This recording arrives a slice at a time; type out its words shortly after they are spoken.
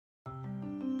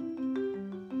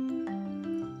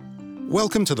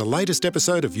Welcome to the latest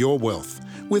episode of Your Wealth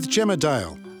with Gemma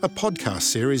Dale, a podcast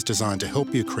series designed to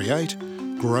help you create,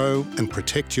 grow and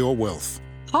protect your wealth.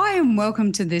 Hi and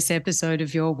welcome to this episode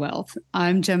of Your Wealth.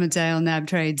 I'm Gemma Dale,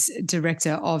 NABTrade's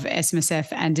Director of SMSF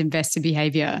and Investor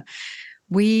Behaviour.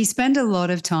 We spend a lot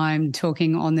of time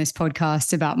talking on this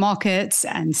podcast about markets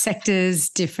and sectors,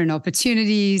 different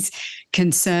opportunities,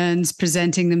 concerns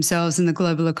presenting themselves in the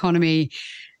global economy.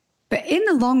 But in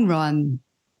the long run,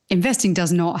 investing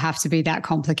does not have to be that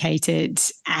complicated.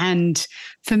 And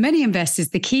for many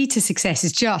investors, the key to success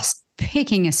is just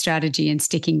picking a strategy and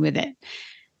sticking with it.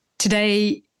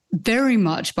 Today, very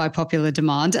much by popular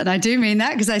demand, and I do mean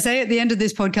that because I say at the end of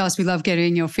this podcast, we love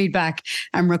getting your feedback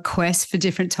and requests for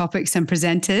different topics and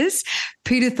presenters.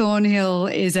 Peter Thornhill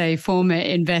is a former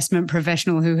investment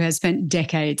professional who has spent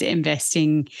decades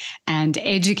investing and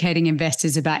educating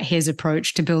investors about his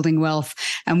approach to building wealth.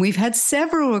 And we've had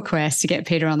several requests to get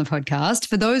Peter on the podcast.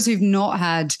 For those who've not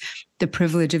had the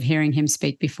privilege of hearing him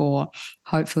speak before,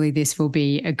 hopefully this will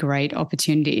be a great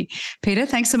opportunity. Peter,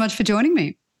 thanks so much for joining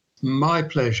me. My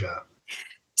pleasure.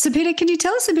 So, Peter, can you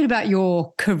tell us a bit about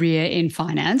your career in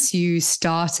finance? You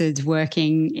started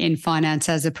working in finance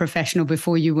as a professional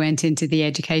before you went into the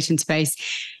education space.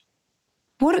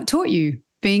 What it taught you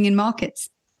being in markets?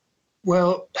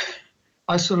 Well,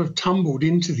 I sort of tumbled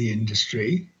into the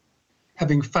industry.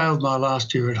 Having failed my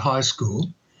last year at high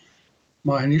school,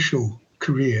 my initial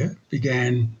career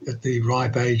began at the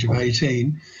ripe age of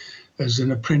 18 as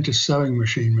an apprentice sewing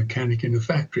machine mechanic in a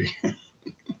factory.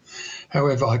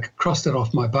 However, I crossed that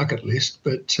off my bucket list,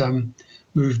 but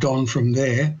moved on from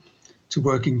there to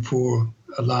working for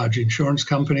a large insurance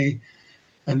company.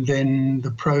 And then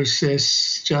the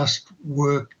process just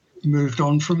moved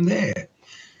on from there.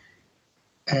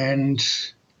 And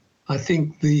I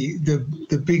think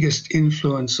the biggest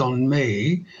influence on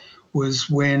me was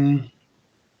when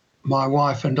my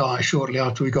wife and I, shortly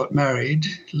after we got married,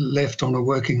 left on a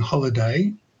working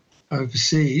holiday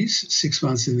overseas, 6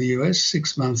 months in the US,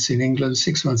 6 months in England,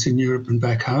 6 months in Europe and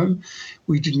back home.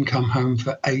 We didn't come home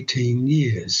for 18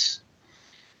 years.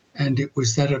 And it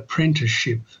was that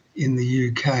apprenticeship in the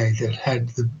UK that had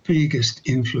the biggest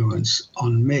influence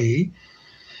on me.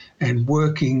 And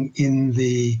working in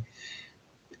the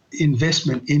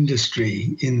investment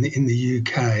industry in the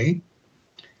UK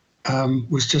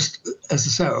was just, as I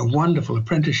say, a wonderful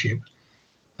apprenticeship.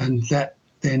 And that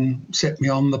then set me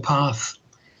on the path,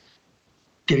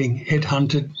 getting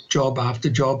headhunted job after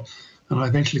job, and I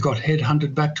eventually got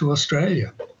headhunted back to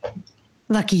Australia.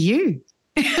 Lucky you.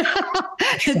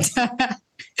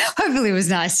 Hopefully it was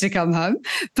nice to come home,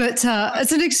 but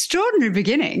it's an extraordinary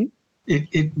beginning.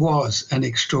 It was an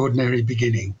extraordinary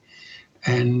beginning.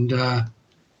 And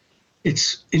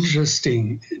it's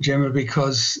interesting, Gemma,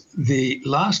 because the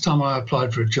last time I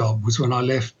applied for a job was when I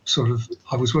left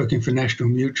I was working for National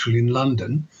Mutual in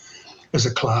London as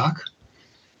a clerk.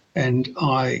 And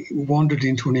I wandered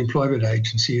into an employment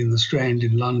agency in the Strand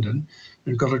in London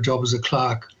and got a job as a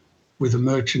clerk with a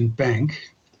merchant bank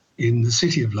in the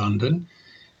City of London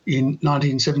in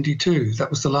 1972. That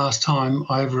was the last time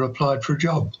I ever applied for a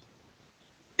job.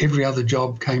 Every other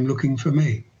job came looking for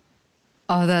me.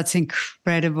 Oh, that's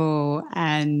incredible.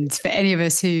 And for any of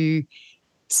us who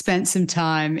spent some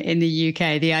time in the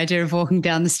UK, the idea of walking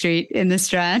down the street in the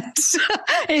Strand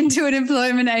into an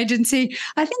employment agency,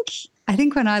 I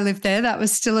think when I lived there, that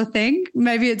was still a thing.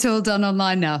 Maybe it's all done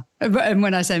online now. And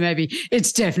when I say maybe,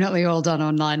 it's definitely all done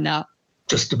online now.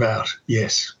 Just about,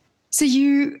 yes. So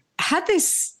you had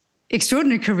this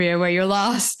extraordinary career where your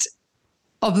last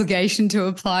obligation to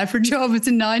apply for a job was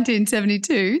in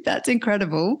 1972. That's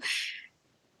incredible.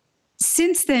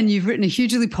 Since then, you've written a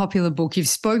hugely popular book. You've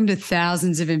spoken to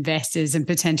thousands of investors and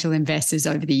potential investors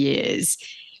over the years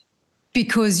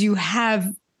because you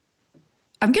have,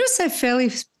 I'm going to say,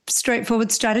 fairly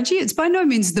straightforward strategy. It's by no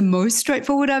means the most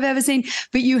straightforward I've ever seen,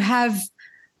 but you have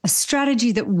a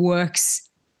strategy that works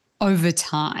over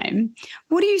time.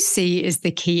 What do you see as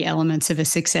the key elements of a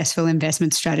successful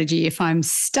investment strategy? If I'm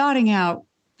starting out,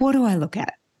 what do I look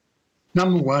at?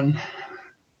 Number one,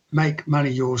 make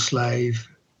money your slave.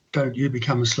 Don't you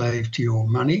become a slave to your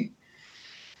money.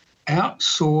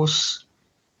 Outsource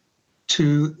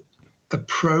to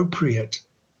appropriate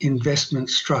investment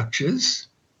structures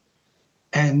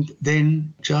and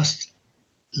then just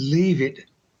leave it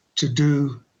to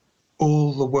do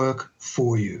all the work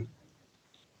for you.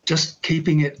 Just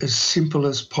keeping it as simple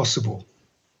as possible.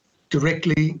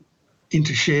 Directly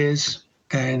into shares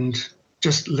and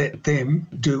just let them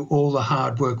do all the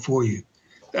hard work for you.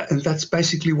 And that's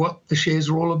basically what the shares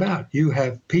are all about. You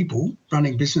have people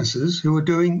running businesses who are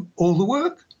doing all the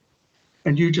work.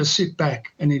 and you just sit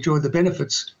back and enjoy the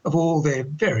benefits of all their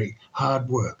very hard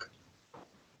work.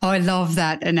 Oh, I love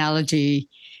that analogy.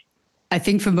 I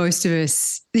think for most of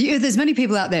us, there's many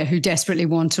people out there who desperately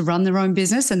want to run their own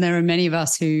business. And there are many of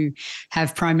us who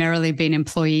have primarily been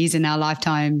employees in our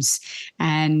lifetimes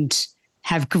and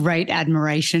have great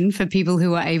admiration for people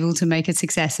who are able to make a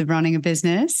success of running a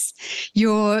business.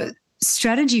 Your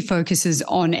strategy focuses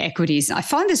on equities. I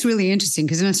find this really interesting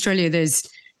because in Australia, there's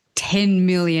 10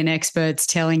 million experts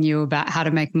telling you about how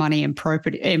to make money in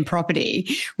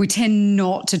property. We tend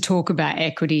not to talk about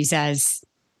equities as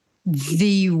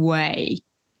the way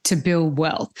to build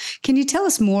wealth. Can you tell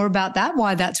us more about that,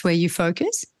 why that's where you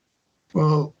focus?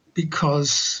 Well,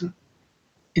 because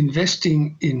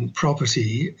investing in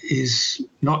property is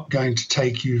not going to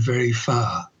take you very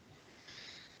far.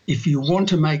 If you want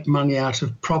to make money out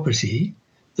of property,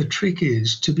 the trick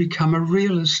is to become a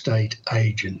real estate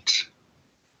agent.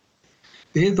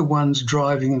 They're the ones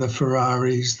driving the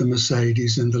Ferraris, the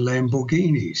Mercedes, and the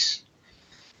Lamborghinis.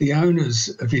 The owners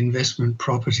of investment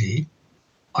property,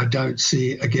 I don't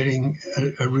see are getting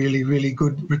a really, really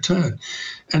good return.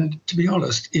 And to be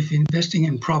honest, if investing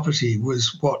in property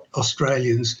was what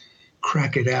Australians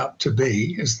crack it out to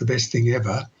be as the best thing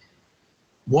ever,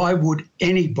 why would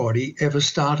anybody ever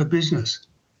start a business?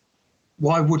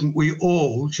 Why wouldn't we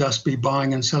all just be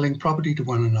buying and selling property to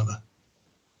one another?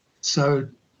 So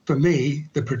for me,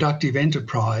 the productive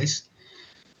enterprise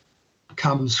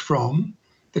comes from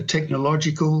the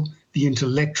technological, the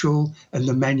intellectual, and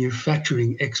the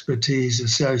manufacturing expertise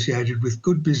associated with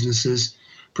good businesses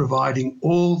providing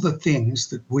all the things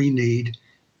that we need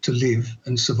to live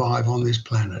and survive on this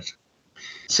planet.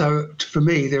 So for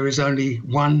me, there is only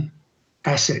one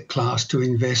asset class to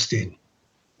invest in,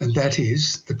 and that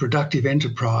is the productive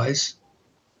enterprise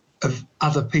of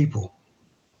other people.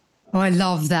 Oh, I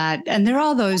love that. And there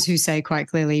are those who say quite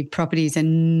clearly properties,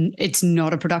 and it's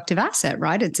not a productive asset,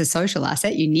 right? It's a social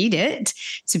asset. You need it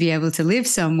to be able to live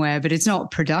somewhere, but it's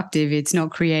not productive. It's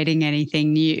not creating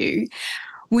anything new.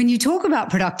 When you talk about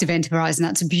productive enterprise, and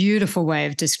that's a beautiful way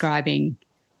of describing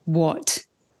what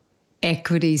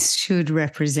equities should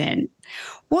represent,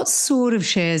 what sort of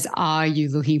shares are you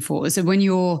looking for? So when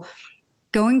you're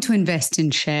going to invest in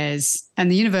shares,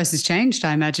 and the universe has changed,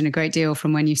 I imagine, a great deal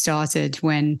from when you started.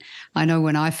 When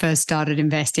I first started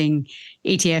investing,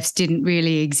 ETFs didn't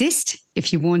really exist.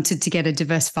 If you wanted to get a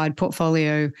diversified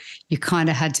portfolio, you kind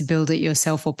of had to build it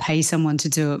yourself or pay someone to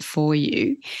do it for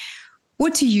you.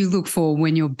 What do you look for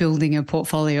when you're building a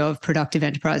portfolio of productive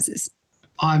enterprises?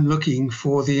 I'm looking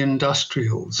for the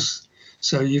industrials.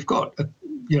 So you've got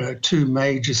two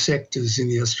major sectors in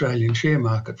the Australian share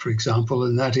market, for example,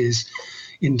 and that is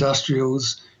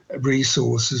industrials,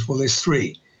 resources. Well, there's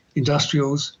three: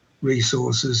 industrials,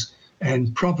 resources,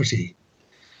 and property.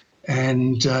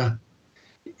 And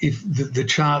if the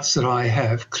charts that I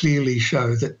have clearly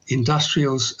show that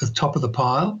industrials are top of the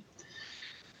pile,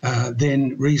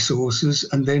 then resources,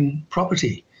 and then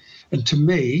property. And to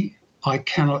me, I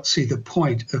cannot see the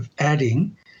point of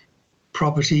adding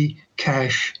property,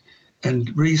 cash,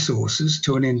 and resources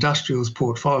to an industrials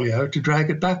portfolio to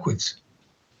drag it backwards.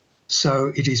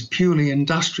 So it is purely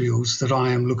industrials that I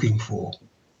am looking for.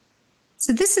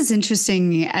 So this is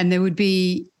interesting, and there would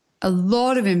be a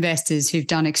lot of investors who've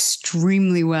done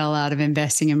extremely well out of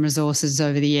investing in resources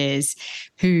over the years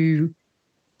who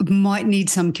might need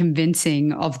some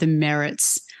convincing of the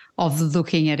merits of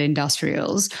looking at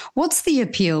industrials. What's the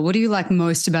appeal? What do you like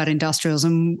most about industrials?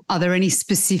 And are there any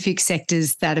specific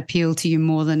sectors that appeal to you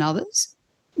more than others?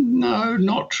 No,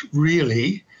 not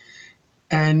really.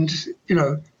 And,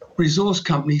 resource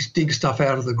companies dig stuff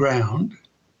out of the ground,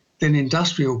 then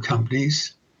industrial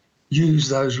companies use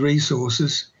those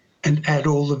resources and add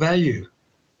all the value.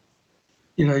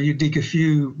 You dig a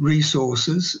few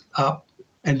resources up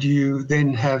and you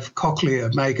then have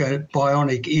Cochlear make a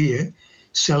bionic ear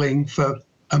selling for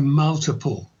a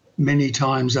multiple many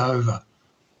times over.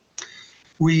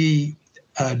 We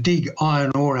dig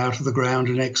iron ore out of the ground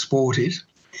and export it.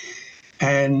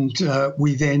 And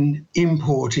we then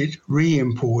import it,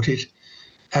 re-import it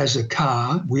as a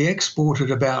car. We export it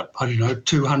about,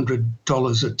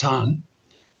 $200 a tonne.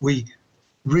 We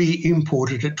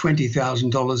re-import it at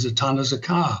 $20,000 a tonne as a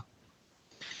car.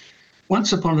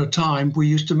 Once upon a time, we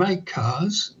used to make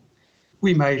cars.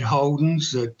 We made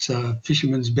Holdens at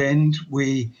Fisherman's Bend.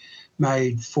 We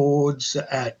made Fords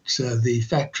at the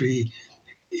factory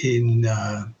in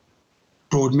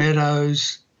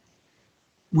Broadmeadows.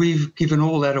 We've given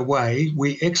all that away.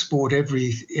 We export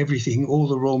everything, all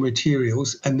the raw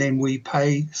materials, and then we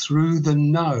pay through the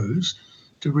nose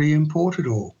to re-import it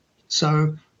all.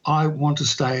 So I want to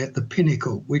stay at the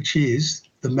pinnacle, which is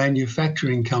the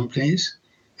manufacturing companies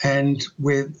and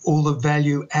where all the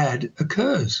value add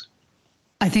occurs.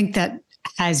 I think that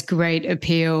has great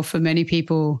appeal for many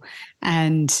people.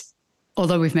 And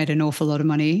although we've made an awful lot of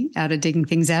money out of digging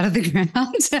things out of the ground,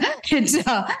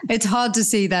 it's hard to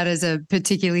see that as a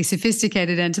particularly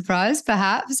sophisticated enterprise,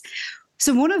 perhaps.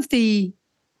 So one of the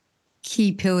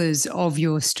key pillars of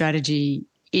your strategy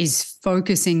is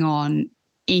focusing on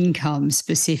income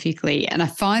specifically. And I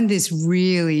find this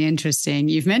really interesting.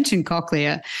 You've mentioned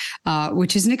Cochlear,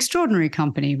 which is an extraordinary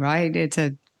company, right? It's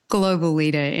a global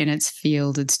leader in its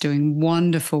field. It's doing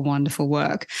wonderful, wonderful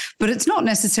work, but it's not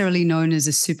necessarily known as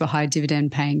a super high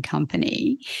dividend paying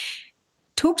company.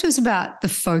 Talk to us about the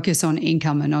focus on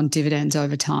income and on dividends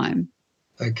over time.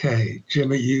 Okay,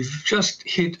 Gemma, you've just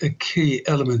hit a key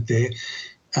element there.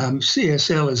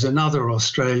 CSL is another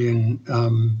Australian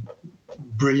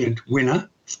brilliant winner.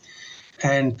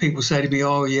 And people say to me,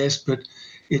 oh, yes, but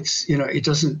it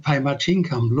doesn't pay much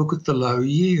income. Look at the low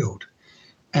yield.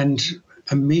 And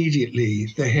immediately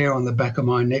the hair on the back of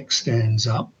my neck stands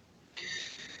up.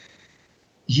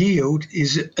 Yield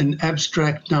is an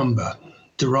abstract number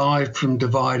derived from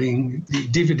dividing the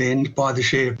dividend by the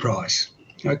share price.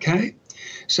 Okay?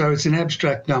 So it's an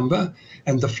abstract number,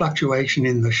 and the fluctuation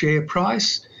in the share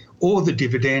price or the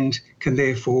dividend can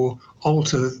therefore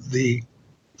alter the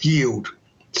yield.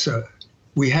 So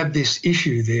we have this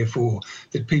issue, therefore,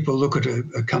 that people look at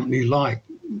a company like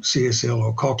CSL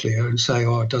or Cochlear and say,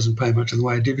 oh, it doesn't pay much in the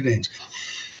way of dividends.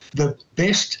 The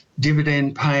best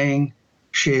dividend-paying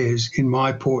shares in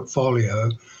my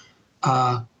portfolio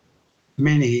are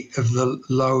many of the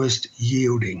lowest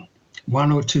yielding,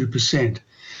 1 or 2%.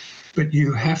 But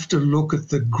you have to look at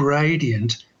the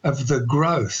gradient of the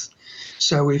growth.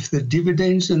 So if the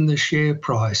dividends and the share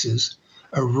prices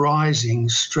are rising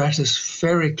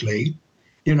stratospherically,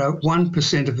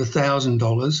 1% of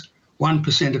 $1,000,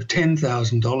 1% of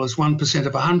 $10,000, 1%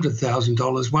 of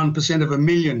 $100,000, 1% of $1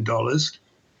 million,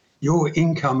 your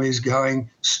income is going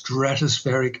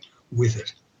stratospheric with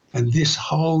it. And this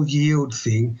whole yield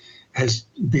thing has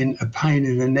been a pain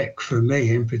in the neck for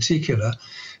me in particular,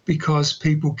 because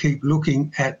people keep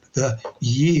looking at the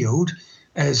yield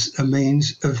as a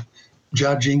means of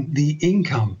judging the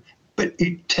income. But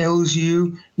it tells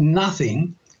you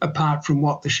nothing apart from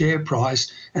what the share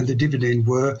price and the dividend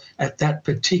were at that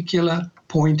particular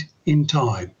point in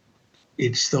time.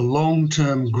 It's the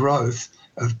long-term growth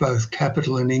of both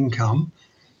capital and income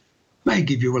may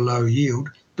give you a low yield,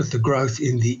 but the growth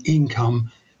in the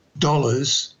income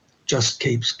dollars just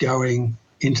keeps going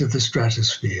into the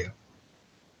stratosphere.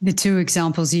 The two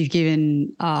examples you've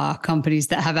given are companies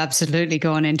that have absolutely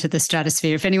gone into the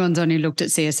stratosphere. If anyone's only looked at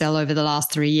CSL over the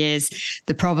last 3 years,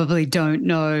 they probably don't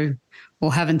know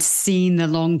or haven't seen the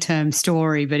long-term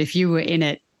story. But if you were in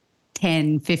it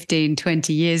 10, 15,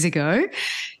 20 years ago,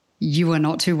 you were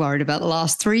not too worried about the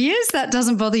last 3 years. That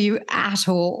doesn't bother you at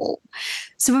all.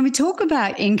 So when we talk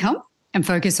about income and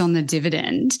focus on the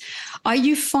dividend, are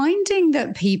you finding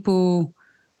that people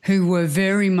who were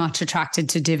very much attracted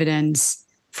to dividends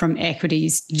from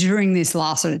equities during this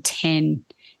last sort of 10,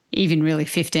 even really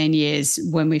 15 years,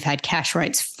 when we've had cash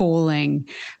rates falling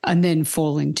and then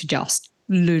falling to just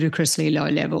ludicrously low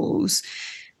levels,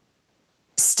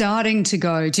 starting to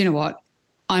go, do you know what?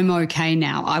 I'm okay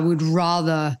now. I would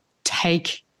rather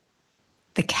take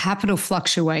the capital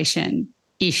fluctuation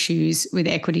issues with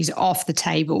equities off the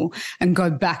table and go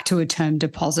back to a term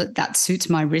deposit that suits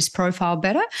my risk profile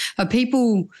better? Are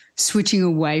people switching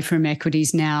away from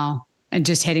equities now and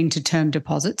just heading to term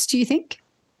deposits, do you think?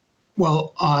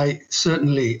 Well, I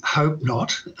certainly hope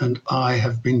not. And I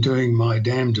have been doing my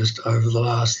damnedest over the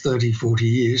last 30, 40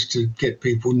 years to get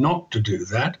people not to do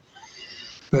that.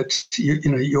 But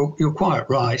you're quite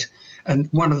right. And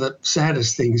one of the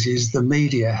saddest things is the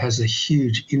media has a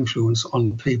huge influence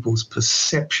on people's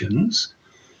perceptions,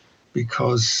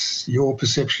 because your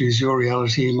perception is your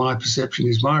reality and my perception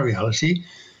is my reality.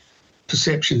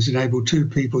 Perceptions enable two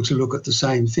people to look at the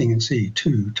same thing and see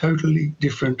two totally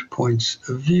different points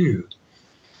of view.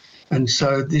 And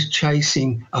so this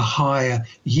chasing a higher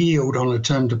yield on a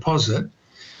term deposit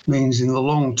means in the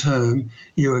long term,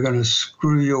 you are going to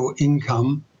screw your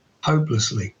income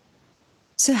hopelessly.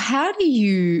 So how do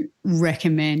you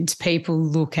recommend people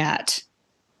look at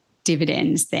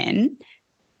dividends then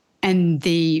and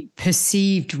the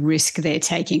perceived risk they're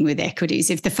taking with equities?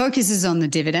 If the focus is on the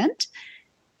dividend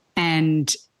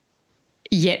and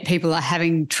yet people are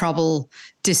having trouble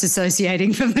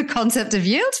disassociating from the concept of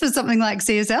yield for something like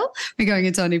CSL, we're going,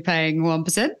 it's only paying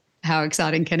 1%. How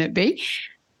exciting can it be?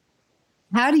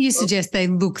 How do you suggest they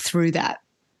look through that?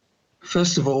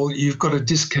 First of all, you've got to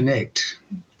disconnect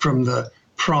from the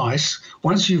price,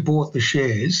 once you've bought the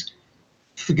shares,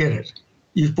 forget it.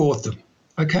 You've bought them,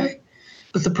 okay?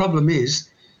 But the problem is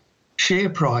share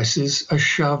prices are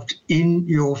shoved in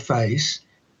your face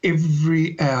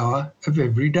every hour of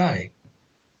every day.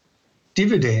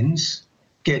 Dividends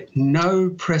get no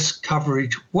press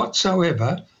coverage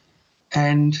whatsoever,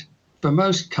 and for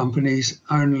most companies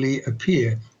only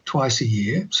appear twice a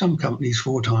year, some companies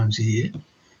 4 times a year.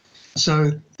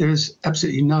 So there's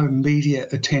absolutely no media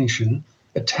attention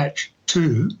attached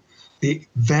to the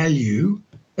value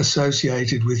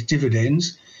associated with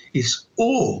dividends. It's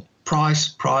all price,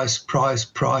 price, price,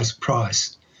 price,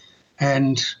 price.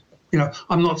 And,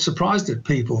 I'm not surprised that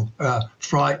people are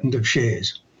frightened of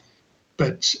shares.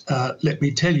 But let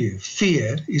me tell you,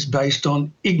 fear is based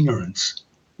on ignorance.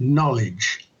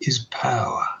 Knowledge is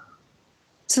power.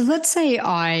 So let's say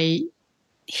I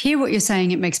hear what you're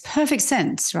saying. It makes perfect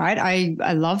sense, right?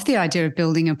 I love the idea of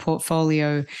building a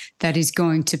portfolio that is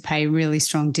going to pay really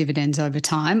strong dividends over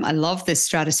time. I love this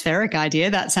stratospheric idea.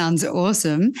 That sounds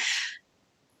awesome.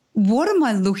 What am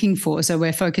I looking for? So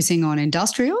we're focusing on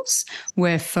industrials.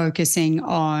 We're focusing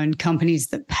on companies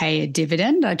that pay a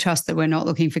dividend. I trust that we're not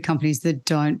looking for companies that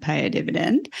don't pay a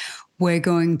dividend. We're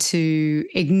going to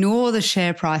ignore the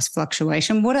share price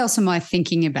fluctuation. What else am I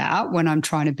thinking about when I'm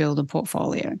trying to build a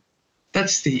portfolio?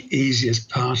 That's the easiest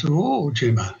part of all,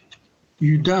 Gemma.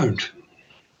 You don't.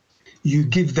 You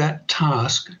give that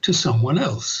task to someone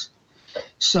else.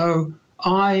 So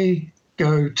I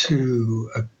go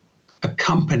to a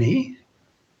company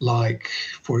like,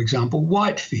 for example,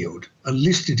 Whitefield, a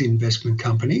listed investment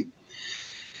company.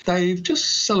 They've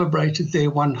just celebrated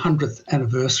their 100th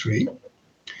anniversary,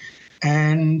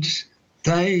 and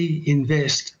they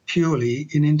invest purely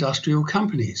in industrial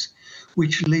companies,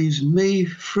 which leaves me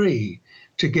free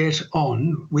to get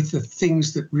on with the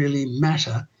things that really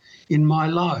matter in my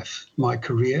life, my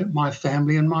career, my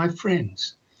family, and my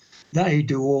friends. They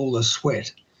do all the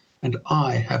sweat, and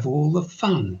I have all the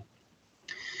fun.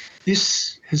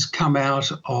 This has come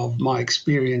out of my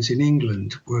experience in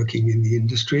England working in the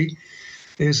industry.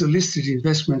 There's a listed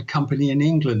investment company in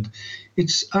England.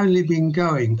 It's only been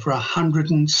going for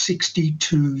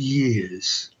 162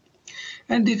 years.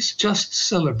 And it's just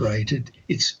celebrated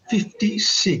its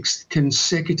 56th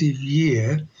consecutive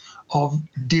year of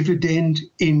dividend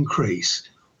increase.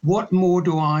 What more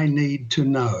do I need to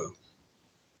know?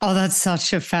 Oh, that's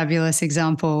such a fabulous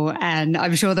example. And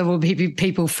I'm sure there will be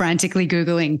people frantically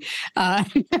Googling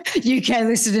UK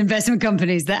listed investment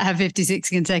companies that have 56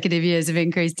 consecutive years of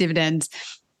increased dividends.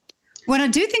 When I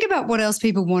do think about what else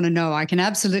people want to know, I can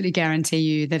absolutely guarantee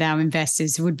you that our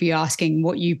investors would be asking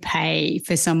what you pay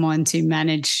for someone to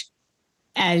manage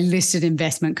a listed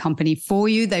investment company for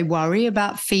you. They worry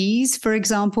about fees, for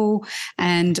example.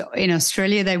 And in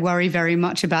Australia, they worry very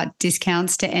much about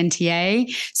discounts to NTA.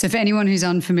 So for anyone who's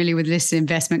unfamiliar with listed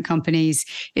investment companies,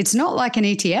 it's not like an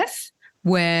ETF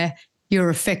where you're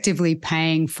effectively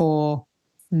paying for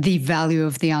the value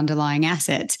of the underlying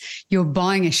assets. You're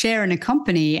buying a share in a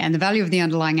company and the value of the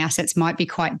underlying assets might be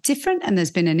quite different. And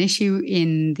there's been an issue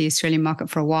in the Australian market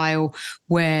for a while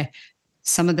where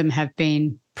some of them have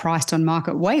been priced on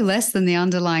market way less than the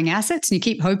underlying assets. And you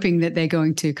keep hoping that they're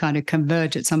going to kind of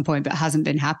converge at some point, but hasn't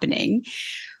been happening.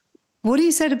 What do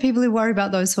you say to people who worry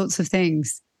about those sorts of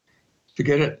things?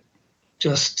 Forget it.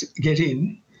 Just get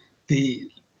in. The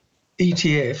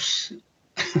ETFs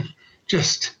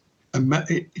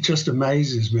it just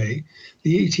amazes me.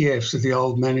 The ETFs are the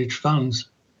old managed funds.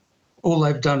 All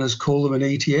they've done is call them an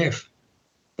ETF.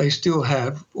 They still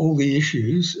have all the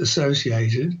issues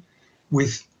associated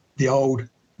with the old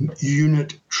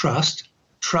unit trust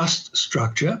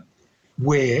structure,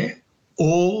 where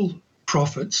all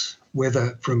profits,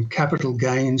 whether from capital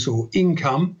gains or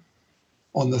income,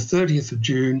 on the 30th of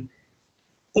June,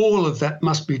 all of that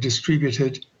must be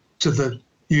distributed to the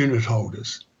unit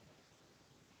holders.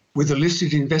 With a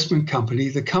listed investment company,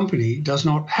 the company does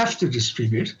not have to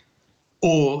distribute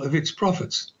all of its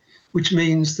profits, which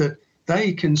means that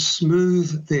they can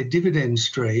smooth their dividend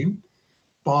stream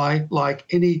by, like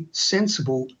any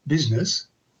sensible business,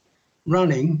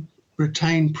 running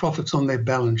retained profits on their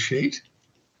balance sheet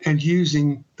and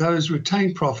using those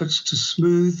retained profits to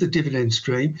smooth the dividend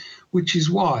stream, which is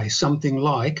why something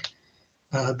like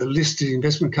the listed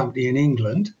investment company in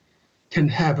England can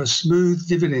have a smooth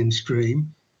dividend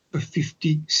stream for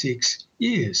 56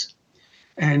 years,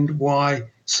 and why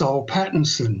Sol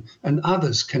Pattinson and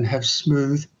others can have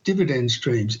smooth dividend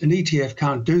streams. An ETF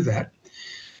can't do that.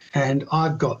 And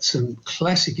I've got some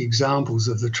classic examples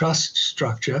of the trust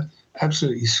structure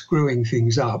absolutely screwing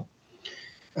things up.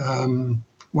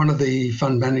 One of the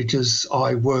fund managers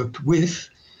I worked with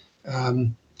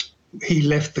he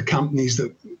left the companies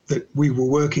that we were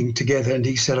working together, and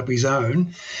he set up his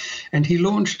own, and he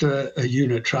launched a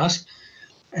unit trust.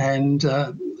 And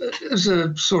as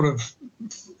a sort of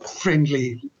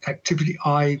friendly activity,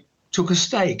 I took a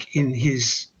stake in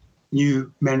his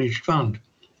new managed fund.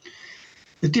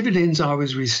 The dividends I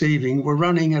was receiving were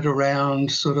running at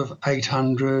around sort of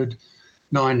 800,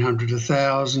 900,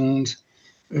 1,000,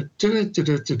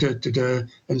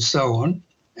 and so on.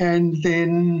 And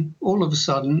then all of a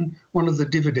sudden, one of the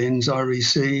dividends I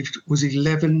received was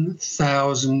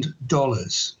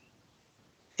 $11,000.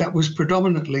 That was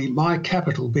predominantly my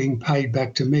capital being paid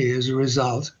back to me as a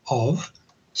result of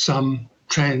some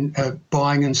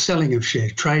buying and selling of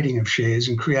shares, trading of shares,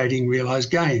 and creating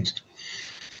realised gains.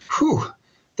 Whew,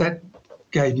 that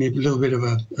gave me a little bit of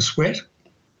a sweat.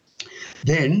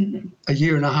 Then, a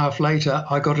year and a half later,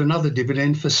 I got another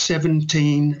dividend for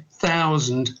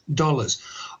 $17,000.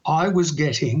 I was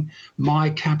getting my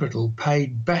capital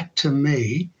paid back to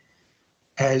me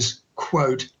as,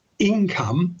 quote,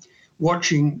 income,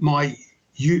 watching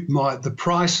the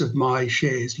price of my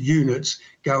shares, units,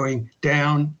 going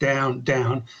down, down,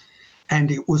 down,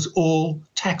 and it was all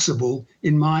taxable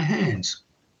in my hands.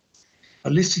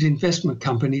 A listed investment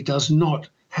company does not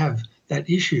have that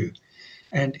issue.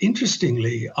 And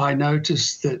interestingly, I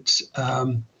noticed that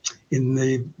in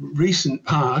the recent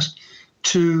past,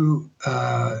 two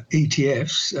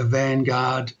ETFs, a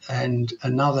Vanguard and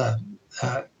another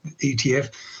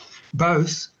ETF,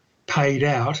 both paid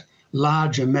out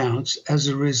large amounts as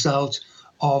a result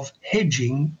of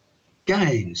hedging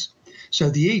gains. So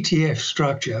the ETF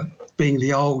structure, being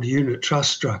the old unit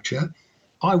trust structure,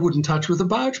 I wouldn't touch with a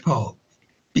barge pole,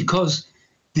 because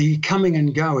the coming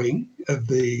and going of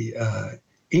the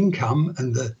income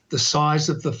and the size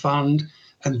of the fund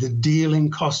and the dealing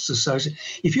costs associated.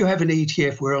 If you have an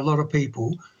ETF where a lot of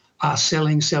people are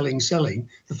selling,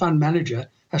 the fund manager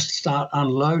has to start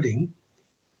unloading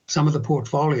some of the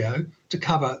portfolio to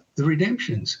cover the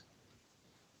redemptions.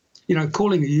 You know,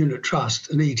 calling a unit trust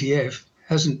an ETF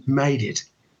hasn't made it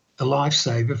a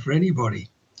lifesaver for anybody.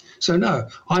 So no,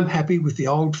 I'm happy with the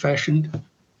old-fashioned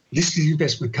listed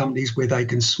investment companies where they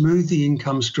can smooth the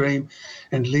income stream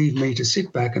and leave me to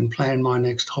sit back and plan my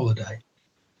next holiday.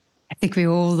 I think we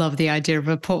all love the idea of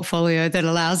a portfolio that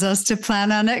allows us to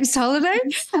plan our next holiday.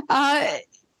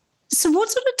 So what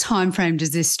sort of time frame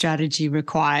does this strategy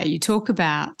require? You talk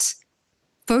about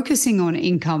focusing on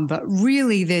income, but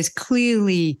really there's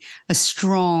clearly a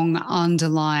strong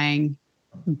underlying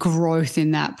growth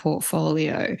in that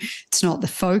portfolio. It's not the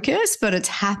focus, but it's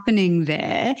happening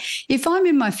there. If I'm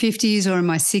in my 50s or in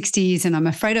my 60s and I'm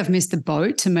afraid I've missed the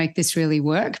boat to make this really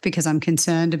work because I'm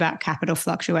concerned about capital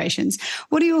fluctuations,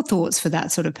 what are your thoughts for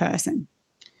that sort of person?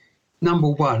 Number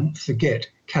one, forget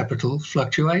capital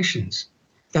fluctuations.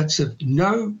 That's of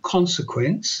no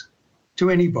consequence to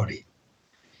anybody.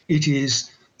 It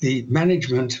is the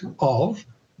management of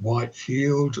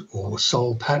Whitefield or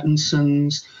Sol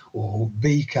Pattinson's or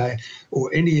BK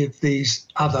or any of these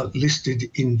other listed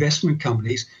investment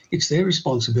companies. It's their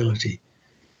responsibility.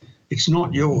 It's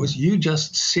not yours. You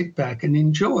just sit back and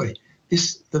enjoy.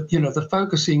 The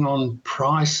focusing on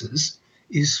prices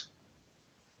is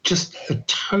just a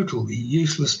totally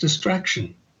useless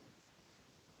distraction.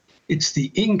 It's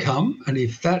the income, and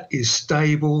if that is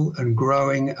stable and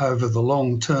growing over the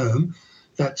long term,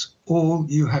 that's all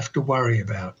you have to worry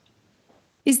about.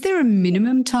 Is there a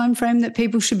minimum time frame that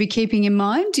people should be keeping in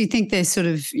mind? Do you think there's sort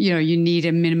of, you need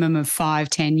a minimum of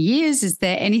 5-10 years? Is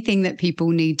there anything that people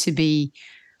need to be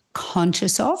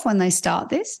conscious of when they start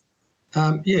this?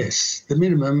 Yes, the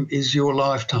minimum is your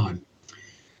lifetime.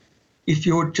 If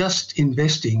you're just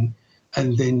investing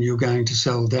and then you're going to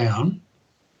sell down,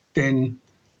 then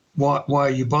why are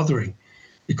you bothering?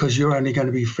 Because you're only going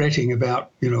to be fretting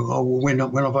about,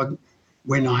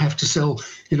 when I have to sell,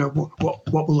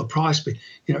 what will the price be?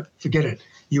 Forget it.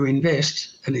 You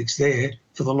invest and it's there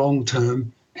for the long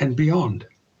term and beyond.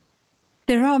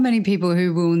 There are many people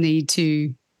who will need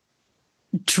to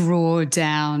draw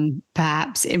down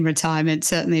perhaps in retirement.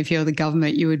 Certainly if you're the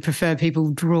government, you would prefer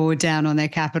people draw down on their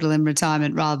capital in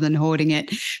retirement rather than hoarding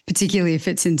it, particularly if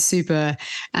it's in super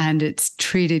and it's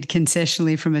treated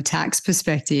concessionally from a tax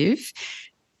perspective.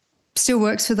 Still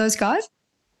works for those guys?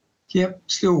 Yep,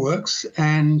 still works.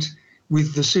 And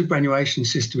with the superannuation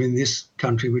system in this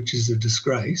country, which is a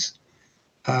disgrace,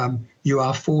 you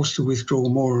are forced to withdraw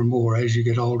more and more as you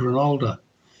get older and older.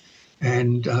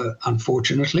 And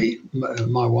unfortunately,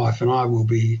 my wife and I will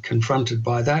be confronted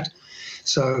by that.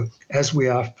 So as we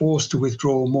are forced to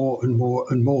withdraw more and more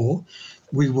and more,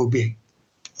 we will be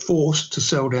forced to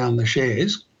sell down the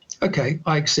shares okay,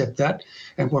 I accept that.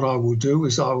 And what I will do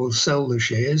is I will sell the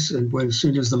shares, and as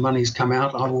soon as the money's come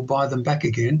out, I will buy them back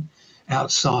again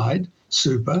outside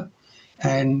super,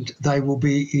 and they will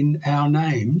be in our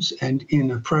names and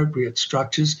in appropriate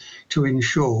structures to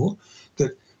ensure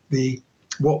that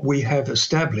what we have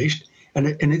established, and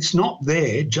it's not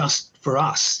there just for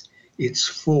us, it's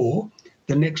for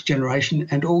the next generation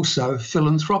and also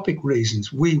philanthropic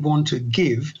reasons. We want to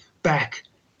give back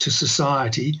to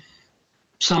society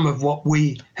some of what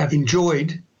we have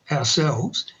enjoyed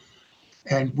ourselves,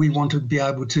 and we want to be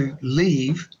able to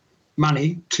leave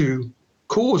money to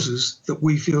causes that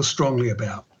we feel strongly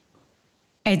about.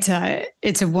 It's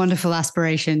a wonderful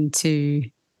aspiration to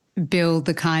build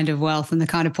the kind of wealth and the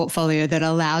kind of portfolio that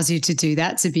allows you to do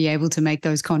that, to be able to make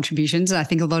those contributions. I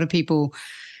think a lot of people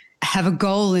have a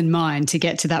goal in mind to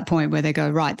get to that point where they go,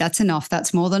 right, that's enough.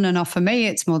 That's more than enough for me.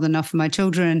 It's more than enough for my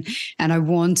children. And I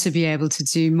want to be able to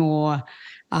do more,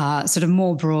 sort of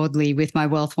more broadly with my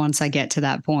wealth once I get to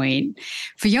that point.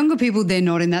 For younger people, they're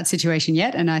not in that situation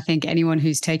yet. And I think anyone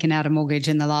who's taken out a mortgage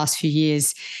in the last few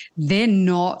years, they're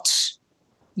not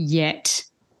yet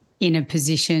in a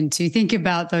position to think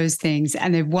about those things,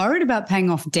 and they're worried about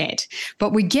paying off debt.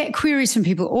 But we get queries from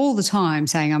people all the time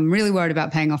saying, I'm really worried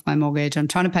about paying off my mortgage. I'm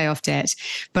trying to pay off debt,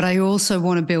 but I also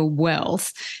want to build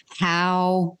wealth.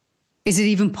 How is it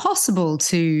even possible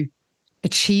to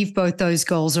achieve both those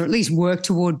goals, or at least work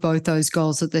toward both those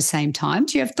goals at the same time?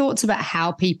 Do you have thoughts about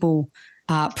how people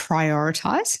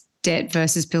prioritize debt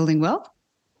versus building wealth?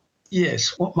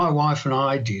 Yes, what my wife and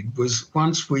I did was,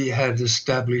 once we had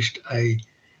established a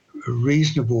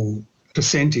reasonable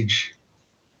percentage,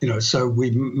 so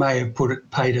we may have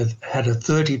had a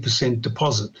 30%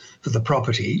 deposit for the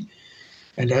property,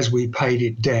 and as we paid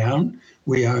it down,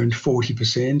 we owned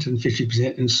 40% and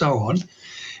 50% and so on.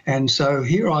 And so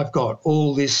here I've got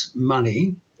all this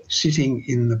money sitting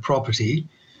in the property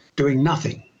doing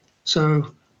nothing.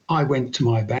 So I went to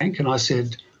my bank and I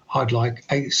said, I'd like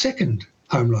a second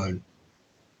home loan.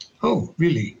 Oh,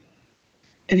 really?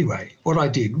 Anyway, what I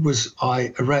did was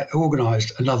I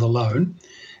organised another loan,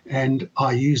 and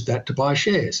I used that to buy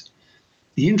shares.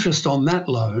 The interest on that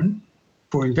loan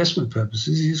for investment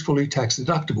purposes is fully tax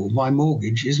deductible. My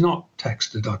mortgage is not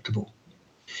tax deductible.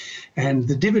 And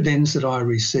the dividends that I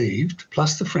received,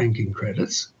 plus the franking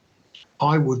credits,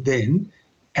 I would then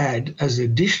add as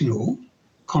additional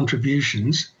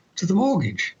contributions to the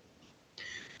mortgage,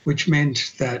 which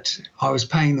meant that I was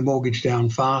paying the mortgage down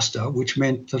faster, which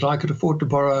meant that I could afford to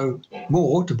borrow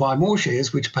more to buy more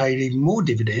shares, which paid even more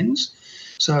dividends.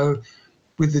 So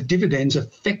with the dividends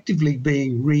effectively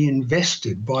being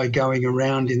reinvested by going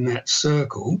around in that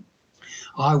circle,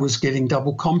 I was getting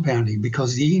double compounding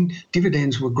because the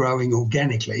dividends were growing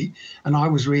organically and I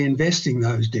was reinvesting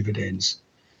those dividends.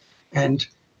 And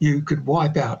you could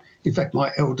wipe out, in fact,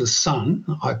 my eldest son,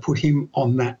 I put him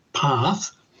on that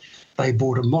path. They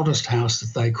bought a modest house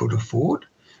that they could afford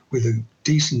with a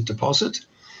decent deposit,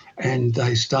 and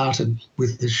they started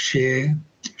with the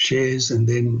shares and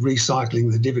then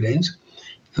recycling the dividends,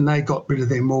 and they got rid of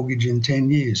their mortgage in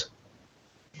 10 years.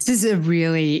 This is a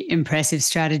really impressive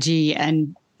strategy,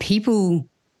 and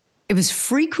it was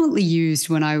frequently used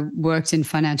when I worked in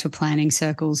financial planning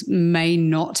circles, may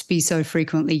not be so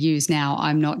frequently used now,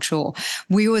 I'm not sure.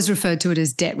 We always referred to it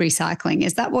as debt recycling.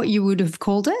 Is that what you would have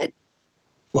called it?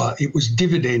 Well, it was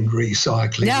dividend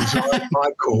recycling, as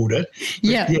I called it.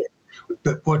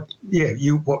 But what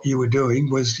you were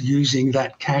doing was using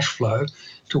that cash flow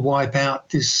to wipe out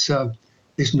this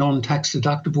non-tax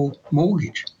deductible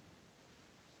mortgage.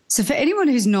 So for anyone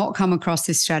who's not come across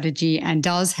this strategy and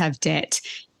does have debt,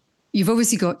 you've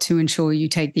obviously got to ensure you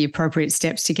take the appropriate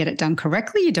steps to get it done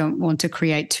correctly. You don't want to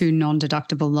create two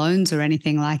non-deductible loans or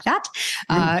anything like that.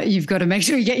 You've got to make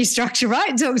sure you get your structure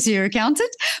right, talk to your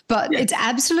accountant, but it's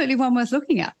absolutely one worth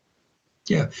looking at.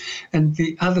 Yeah. And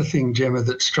the other thing, Gemma,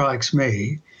 that strikes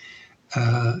me,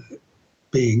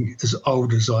 being as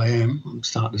old as I am, I'm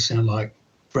starting to sound like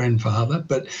grandfather,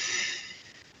 but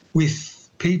with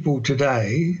people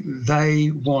today,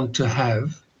 they want to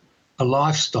have a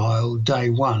lifestyle day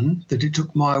one that it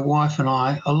took my wife and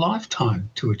I a lifetime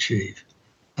to achieve.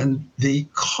 And the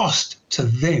cost to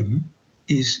them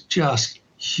is just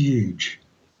huge.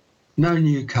 No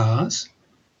new cars.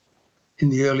 In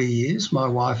the early years, my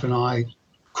wife and I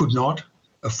could not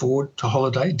afford to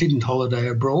holiday, didn't holiday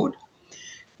abroad.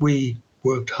 We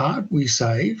worked hard, we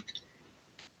saved,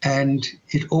 and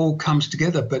it all comes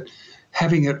together. But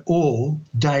having it all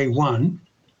day one,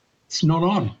 it's not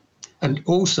on. And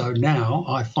also now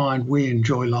I find we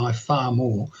enjoy life far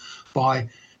more by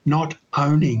not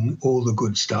owning all the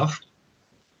good stuff.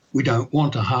 We don't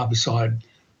want a harbourside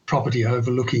property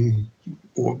overlooking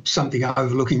or something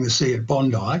overlooking the sea at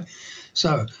Bondi.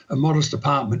 So a modest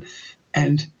apartment,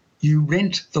 and you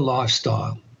rent the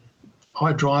lifestyle.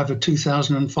 I drive a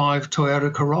 2005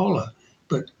 Toyota Corolla,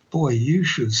 but boy, you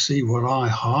should see what I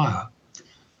hire.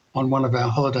 On one of our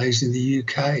holidays in the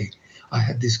UK, I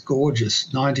had this gorgeous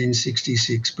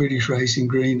 1966 British Racing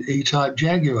Green E-Type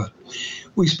Jaguar.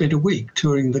 We spent a week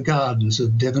touring the gardens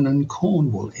of Devon and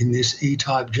Cornwall in this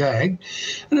E-Type Jag,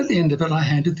 and at the end of it, I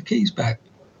handed the keys back.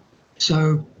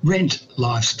 So rent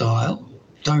lifestyle,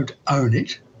 don't own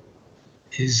it,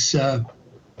 is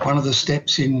one of the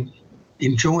steps in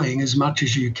enjoying as much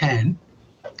as you can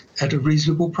at a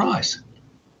reasonable price.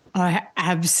 I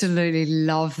absolutely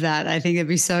love that. I think there'd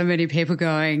be so many people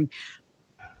going,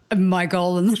 my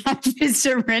goal in life is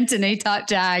to rent an E-Type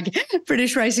Jag,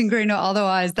 British Racing Green or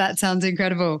otherwise. That sounds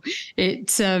incredible.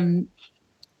 It's an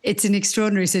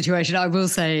extraordinary situation. I will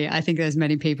say, I think there's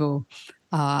many people,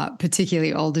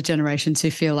 particularly older generations,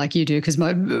 who feel like you do, because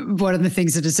one of the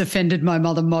things that has offended my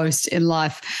mother most in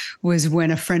life was when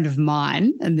a friend of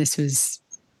mine, and this was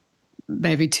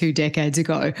maybe 2 decades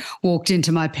ago, walked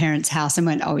into my parents' house and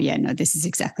went, oh, yeah, no, this is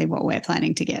exactly what we're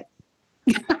planning to get.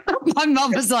 My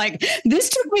mum was like, this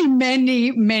took me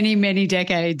many, many, many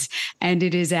decades, and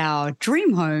it is our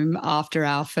dream home after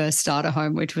our first starter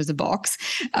home, which was a box.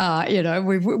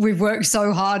 We've worked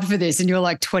so hard for this, and you're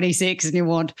like 26 and you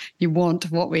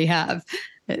want what we have.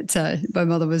 My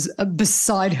mother was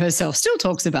beside herself, still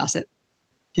talks about it.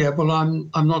 Yeah, well, I'm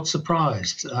not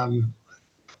surprised.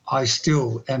 I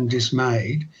still am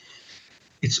dismayed.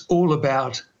 It's all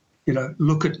about,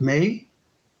 look at me,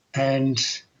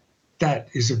 and that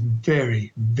is a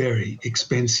very, very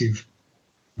expensive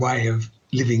way of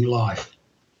living life.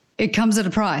 It comes at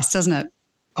a price, doesn't it?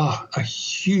 Oh, a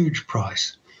huge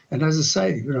price. And as I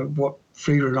say, what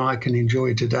Frida and I can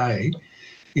enjoy today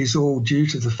is all due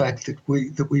to the fact that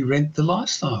we rent the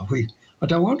lifestyle. I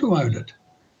don't want to own it.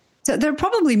 So there are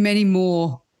probably many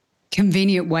more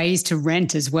convenient ways to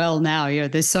rent as well now.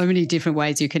 There's so many different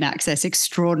ways you can access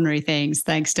extraordinary things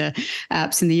thanks to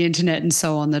apps and the internet and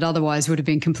so on that otherwise would have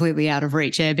been completely out of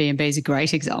reach. Airbnb is a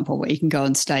great example where you can go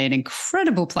and stay in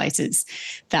incredible places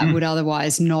that would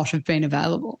otherwise not have been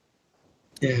available.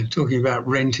 Yeah, talking about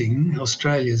renting,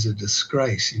 Australia's a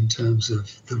disgrace in terms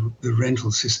of the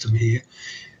rental system here.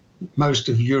 Most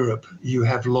of Europe, you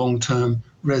have long-term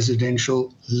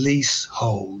residential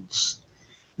leaseholds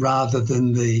rather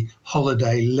than the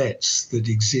holiday lets that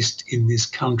exist in this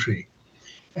country.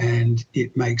 And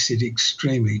it makes it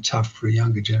extremely tough for a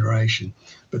younger generation.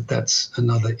 But that's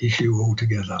another issue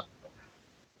altogether.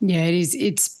 Yeah, it is.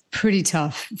 It's pretty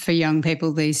tough for young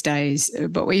people these days.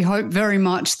 But we hope very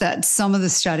much that some of the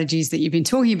strategies that you've been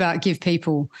talking about give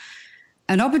people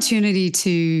an opportunity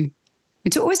to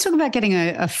always talk about getting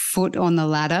a foot on the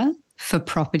ladder for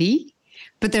property.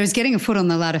 But there's getting a foot on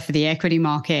the ladder for the equity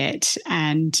market.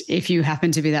 And if you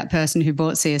happen to be that person who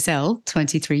bought CSL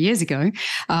 23 years ago,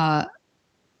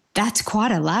 that's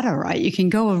quite a ladder, right? You can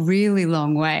go a really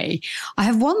long way. I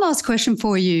have one last question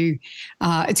for you.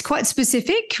 It's quite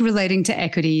specific relating to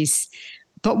equities,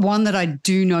 but one that I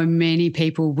do know many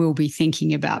people will be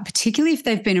thinking about, particularly if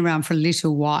they've been around for a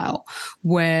little while,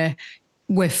 where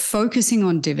we're focusing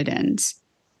on dividends.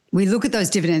 We look at those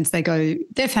dividends, they go,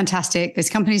 they're fantastic. This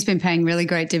company's been paying really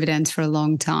great dividends for a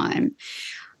long time.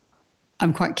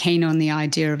 I'm quite keen on the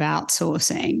idea of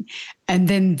outsourcing. And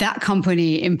then that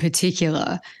company in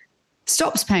particular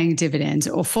stops paying dividends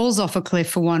or falls off a cliff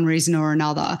for one reason or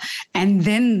another. And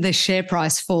then the share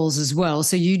price falls as well.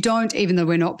 So you don't, even though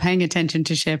we're not paying attention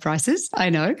to share prices, I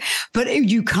know, but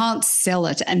you can't sell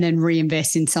it and then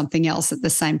reinvest in something else at the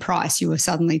same price. You are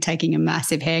suddenly taking a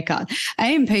massive haircut.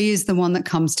 AMP is the one that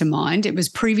comes to mind. It was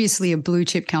previously a blue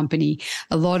chip company.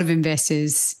 A lot of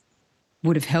investors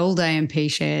would have held AMP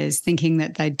shares thinking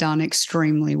that they'd done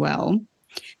extremely well.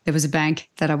 There was a bank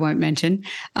that I won't mention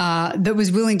that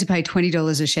was willing to pay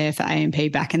 $20 a share for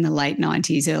AMP back in the late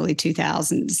 90s, early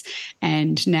 2000s.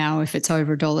 And now if it's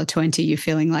over $1.20, you're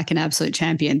feeling like an absolute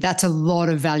champion. That's a lot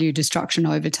of value destruction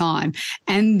over time.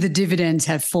 And the dividends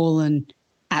have fallen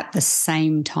at the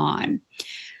same time.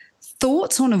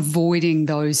 Thoughts on avoiding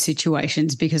those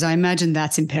situations? Because I imagine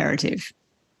that's imperative.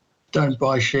 Don't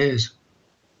buy shares.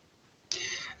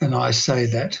 And I say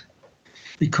that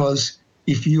because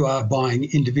if you are buying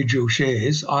individual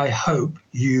shares, I hope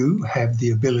you have the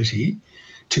ability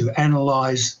to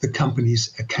analyse the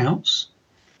company's accounts,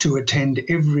 to attend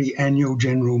every annual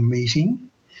general meeting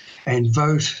and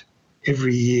vote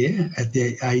every year at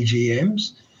their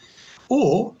AGMs,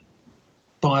 or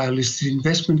buy a listed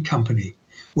investment company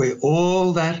where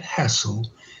all that hassle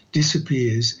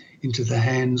disappears into the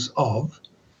hands of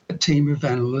a team of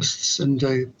analysts and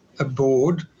a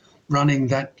board running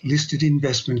that listed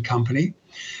investment company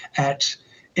at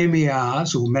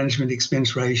MERs, or management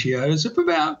expense ratios, of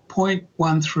about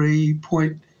 0.13,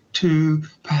 0.2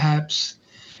 perhaps,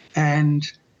 and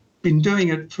been doing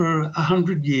it for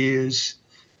 100 years,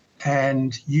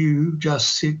 and you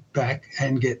just sit back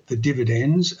and get the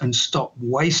dividends and stop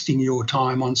wasting your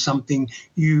time on something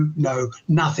you know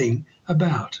nothing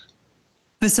about.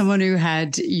 For someone who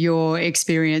had your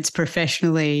experience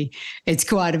professionally, it's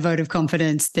quite a vote of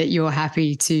confidence that you're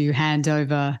happy to hand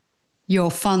over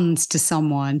your funds to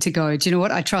someone to go, do you know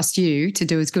what? I trust you to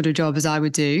do as good a job as I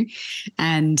would do,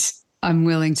 and I'm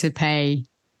willing to pay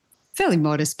fairly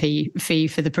modest fee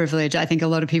for the privilege. I think a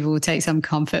lot of people will take some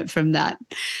comfort from that.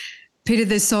 Peter,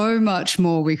 there's so much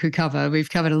more we could cover. We've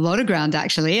covered a lot of ground,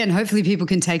 actually, and hopefully people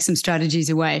can take some strategies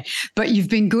away. But you've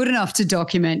been good enough to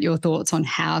document your thoughts on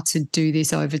how to do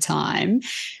this over time.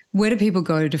 Where do people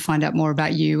go to find out more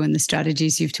about you and the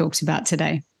strategies you've talked about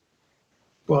today?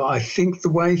 Well, I think the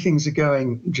way things are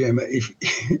going, Gemma,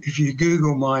 if you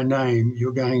Google my name,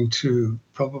 you're going to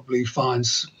probably find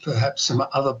perhaps some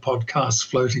other podcasts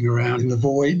floating around in the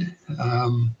void.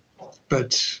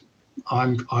 But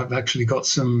I've actually got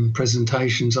some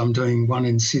presentations. I'm doing one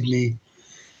in Sydney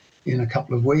in a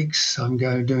couple of weeks. I'm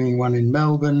doing one in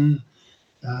Melbourne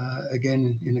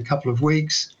again in a couple of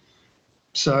weeks.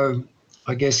 So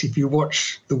I guess if you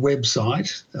watch the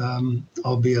website,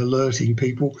 I'll be alerting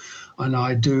people, and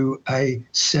I do a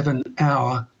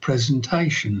 7-hour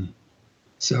presentation.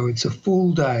 So it's a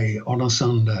full day on a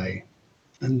Sunday,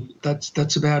 and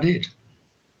that's about it.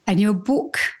 And your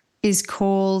book is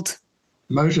called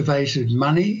Motivated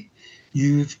Money.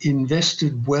 You've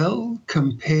invested well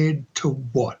compared to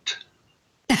what?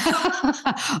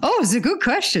 Oh, it's a good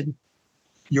question.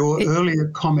 Your earlier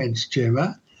comments,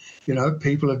 Gemma, you know,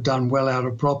 people have done well out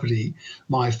of property.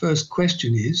 My first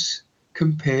question is,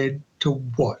 compared to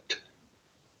what?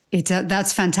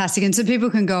 That's fantastic. And so people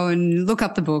can go and look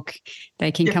up the book.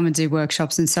 They can come and do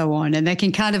workshops and so on, and they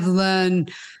can kind of learn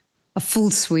a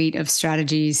full suite of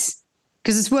strategies.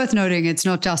 Because it's worth noting, it's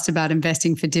not just about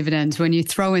investing for dividends. When you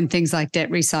throw in things like debt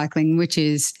recycling, which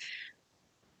is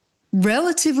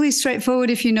relatively straightforward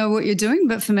if you know what you're doing,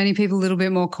 but for many people a little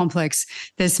bit more complex,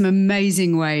 there's some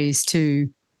amazing ways to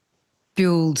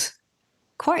build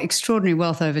quite extraordinary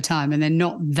wealth over time, and they're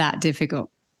not that difficult.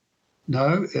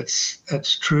 No,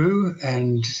 that's true.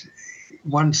 And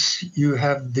once you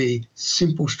have the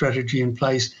simple strategy in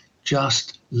place,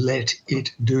 just let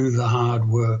it do the hard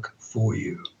work for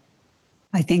you.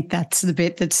 I think that's the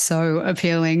bit that's so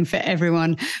appealing for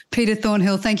everyone. Peter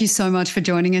Thornhill, thank you so much for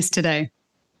joining us today.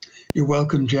 You're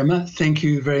welcome, Gemma. Thank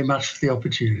you very much for the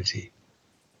opportunity.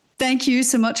 Thank you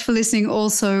so much for listening.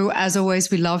 Also, as always,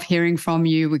 we love hearing from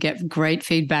you. We get great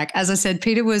feedback. As I said,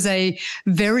 Peter was a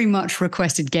very much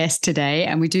requested guest today,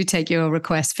 and we do take your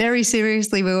requests very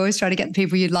seriously. We always try to get the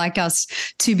people you'd like us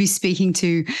to be speaking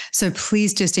to. So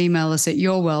please just email us at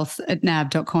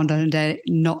yourwealth@nab.com.au.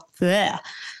 Not there.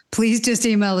 Please just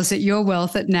email us at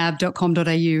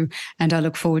yourwealth@nab.com.au, and I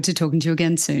look forward to talking to you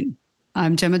again soon.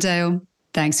 I'm Gemma Dale.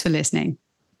 Thanks for listening.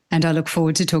 And I look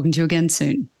forward to talking to you again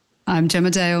soon. I'm Gemma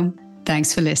Dale.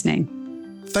 Thanks for listening.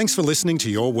 Thanks for listening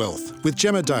to Your Wealth with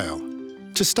Gemma Dale.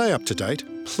 To stay up to date,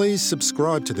 please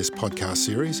subscribe to this podcast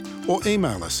series or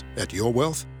email us at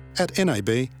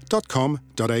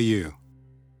yourwealth@nab.com.au.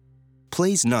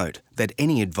 Please note that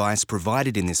any advice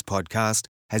provided in this podcast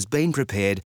has been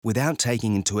prepared without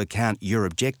taking into account your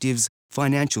objectives,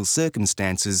 financial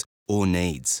circumstances, or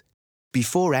needs.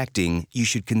 Before acting, you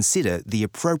should consider the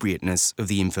appropriateness of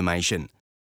the information.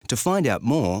 To find out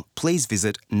more, please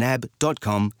visit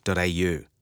nab.com.au.